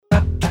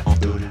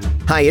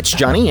Hi, it's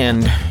Johnny,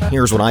 and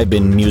here's what I've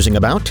been musing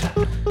about.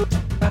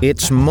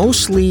 It's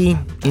mostly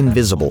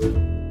invisible.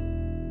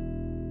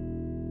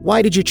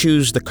 Why did you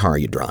choose the car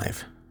you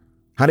drive?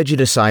 How did you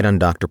decide on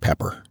Dr.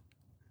 Pepper?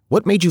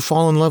 What made you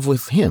fall in love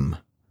with him?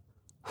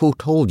 Who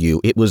told you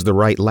it was the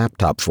right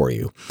laptop for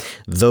you?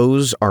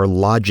 Those are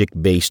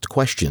logic-based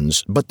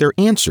questions, but their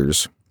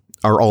answers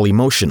are all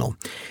emotional.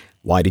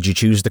 Why did you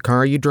choose the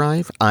car you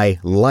drive? I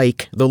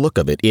like the look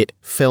of it. It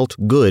felt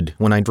good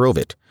when I drove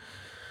it.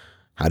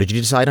 How did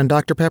you decide on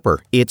Dr.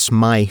 Pepper? It's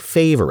my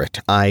favorite.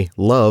 I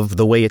love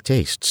the way it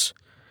tastes.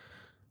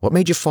 What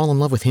made you fall in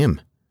love with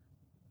him?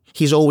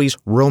 He's always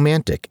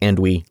romantic, and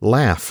we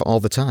laugh all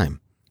the time.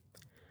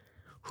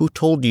 Who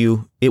told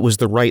you it was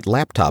the right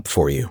laptop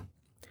for you?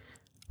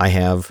 I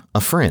have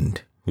a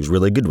friend who's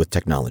really good with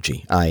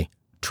technology. I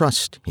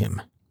trust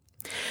him.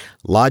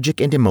 Logic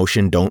and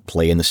emotion don't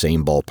play in the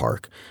same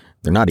ballpark.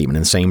 They're not even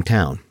in the same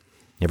town.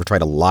 You ever try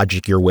to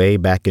logic your way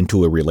back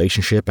into a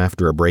relationship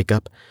after a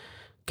breakup?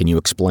 Can you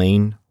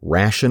explain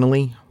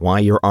rationally why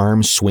your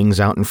arm swings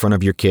out in front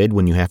of your kid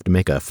when you have to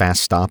make a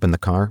fast stop in the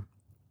car?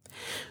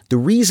 The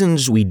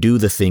reasons we do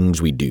the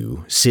things we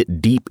do sit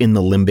deep in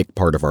the limbic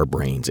part of our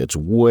brains. It's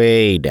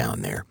way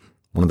down there,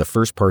 one of the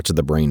first parts of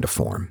the brain to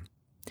form.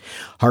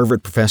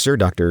 Harvard professor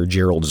Dr.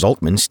 Gerald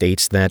Zaltman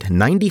states that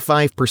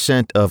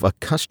 95% of a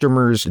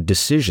customer's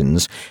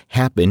decisions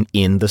happen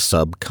in the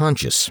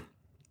subconscious.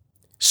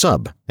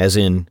 Sub, as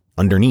in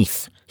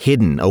underneath,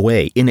 hidden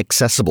away,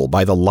 inaccessible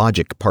by the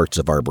logic parts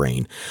of our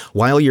brain.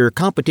 While your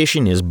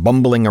competition is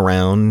bumbling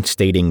around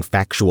stating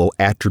factual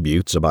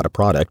attributes about a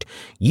product,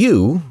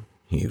 you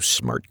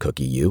smart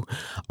cookie you,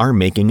 are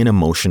making an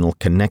emotional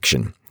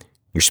connection.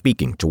 You're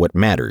speaking to what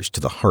matters to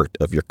the heart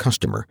of your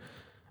customer.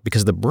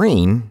 Because the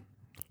brain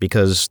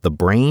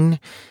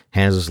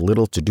has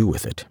little to do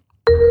with it.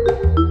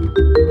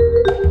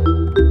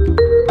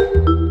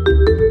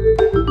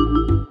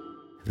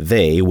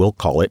 They will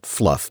call it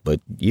fluff, but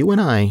you and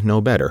I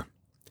know better.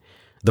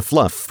 The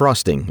fluff,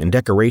 frosting, and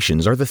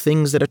decorations are the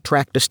things that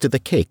attract us to the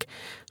cake.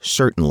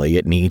 Certainly,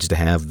 it needs to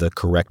have the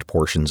correct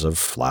portions of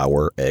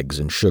flour, eggs,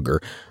 and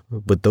sugar,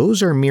 but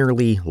those are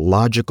merely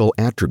logical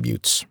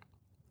attributes.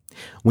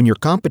 When your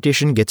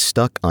competition gets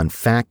stuck on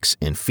facts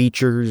and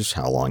features,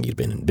 how long you've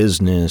been in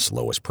business,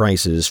 lowest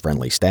prices,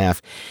 friendly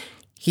staff,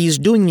 he's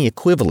doing the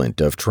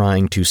equivalent of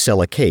trying to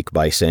sell a cake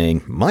by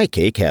saying, "My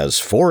cake has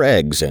 4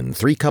 eggs and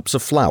 3 cups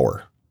of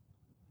flour."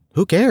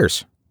 Who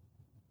cares?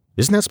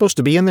 Isn't that supposed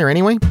to be in there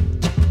anyway?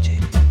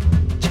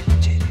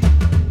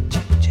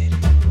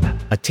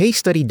 A taste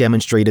study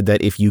demonstrated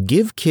that if you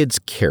give kids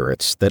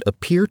carrots that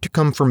appear to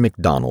come from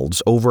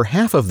McDonald's, over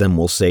half of them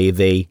will say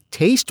they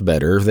taste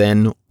better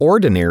than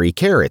ordinary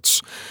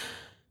carrots.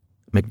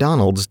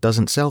 McDonald's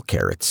doesn't sell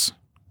carrots.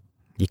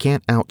 You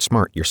can't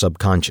outsmart your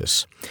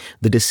subconscious.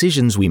 The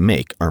decisions we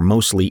make are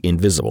mostly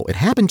invisible. It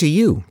happened to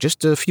you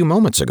just a few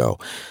moments ago.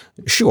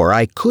 Sure,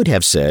 I could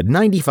have said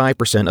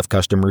 95% of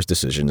customers'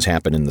 decisions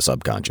happen in the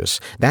subconscious.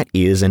 That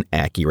is an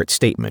accurate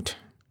statement.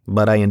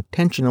 But I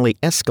intentionally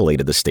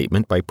escalated the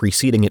statement by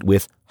preceding it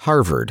with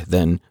Harvard,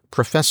 then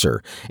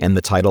professor, and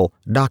the title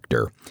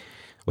doctor.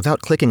 Without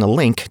clicking a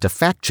link to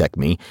fact-check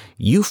me,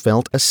 you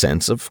felt a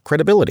sense of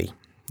credibility.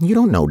 You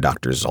don't know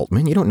Dr.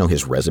 Zaltman. You don't know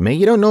his resume.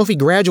 You don't know if he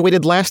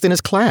graduated last in his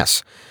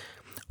class.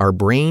 Our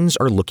brains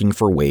are looking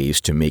for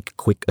ways to make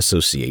quick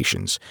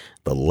associations.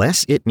 The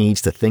less it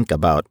needs to think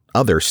about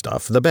other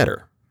stuff, the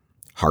better.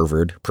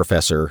 Harvard,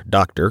 professor,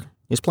 doctor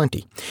is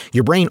plenty.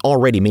 Your brain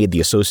already made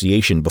the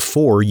association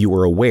before you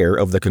were aware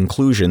of the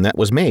conclusion that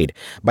was made.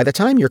 By the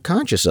time you're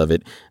conscious of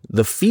it,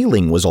 the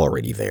feeling was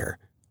already there.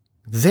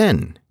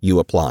 Then you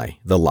apply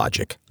the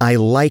logic. I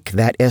like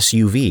that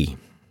SUV.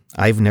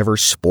 I've never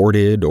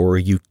sported or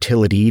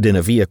utilitied in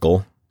a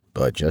vehicle,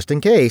 but just in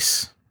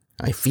case,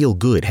 I feel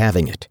good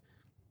having it.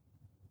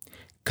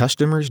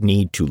 Customers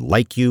need to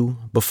like you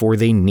before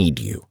they need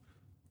you,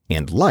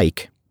 and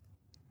like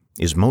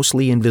is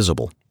mostly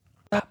invisible.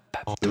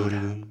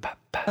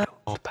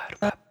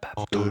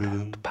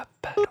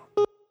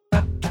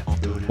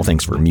 Well,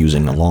 thanks for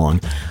musing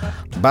along.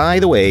 By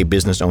the way,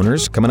 business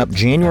owners, coming up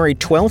January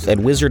 12th at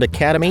Wizard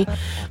Academy,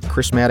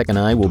 Chris Maddock and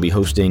I will be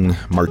hosting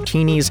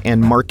Martinis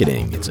and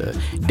Marketing. It's a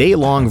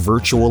day-long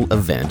virtual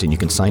event, and you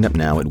can sign up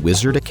now at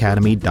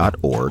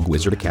wizardacademy.org,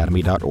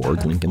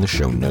 wizardacademy.org, link in the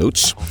show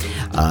notes,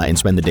 and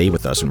spend the day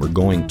with us. And we're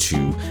going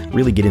to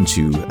really get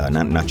into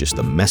not just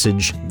the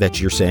message that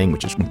you're saying,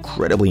 which is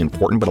incredibly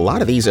important, but a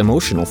lot of these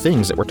emotional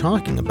things that we're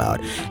talking about,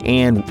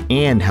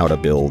 and how to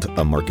build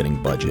a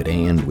marketing budget,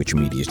 and which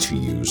media to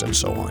use, and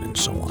so on and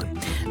so on.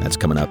 That's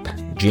coming up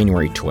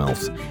January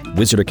 12th,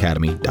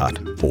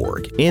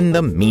 wizardacademy.org. In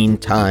the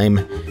meantime,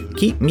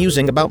 keep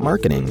musing about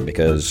marketing,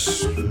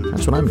 because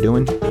that's what I'm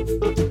doing.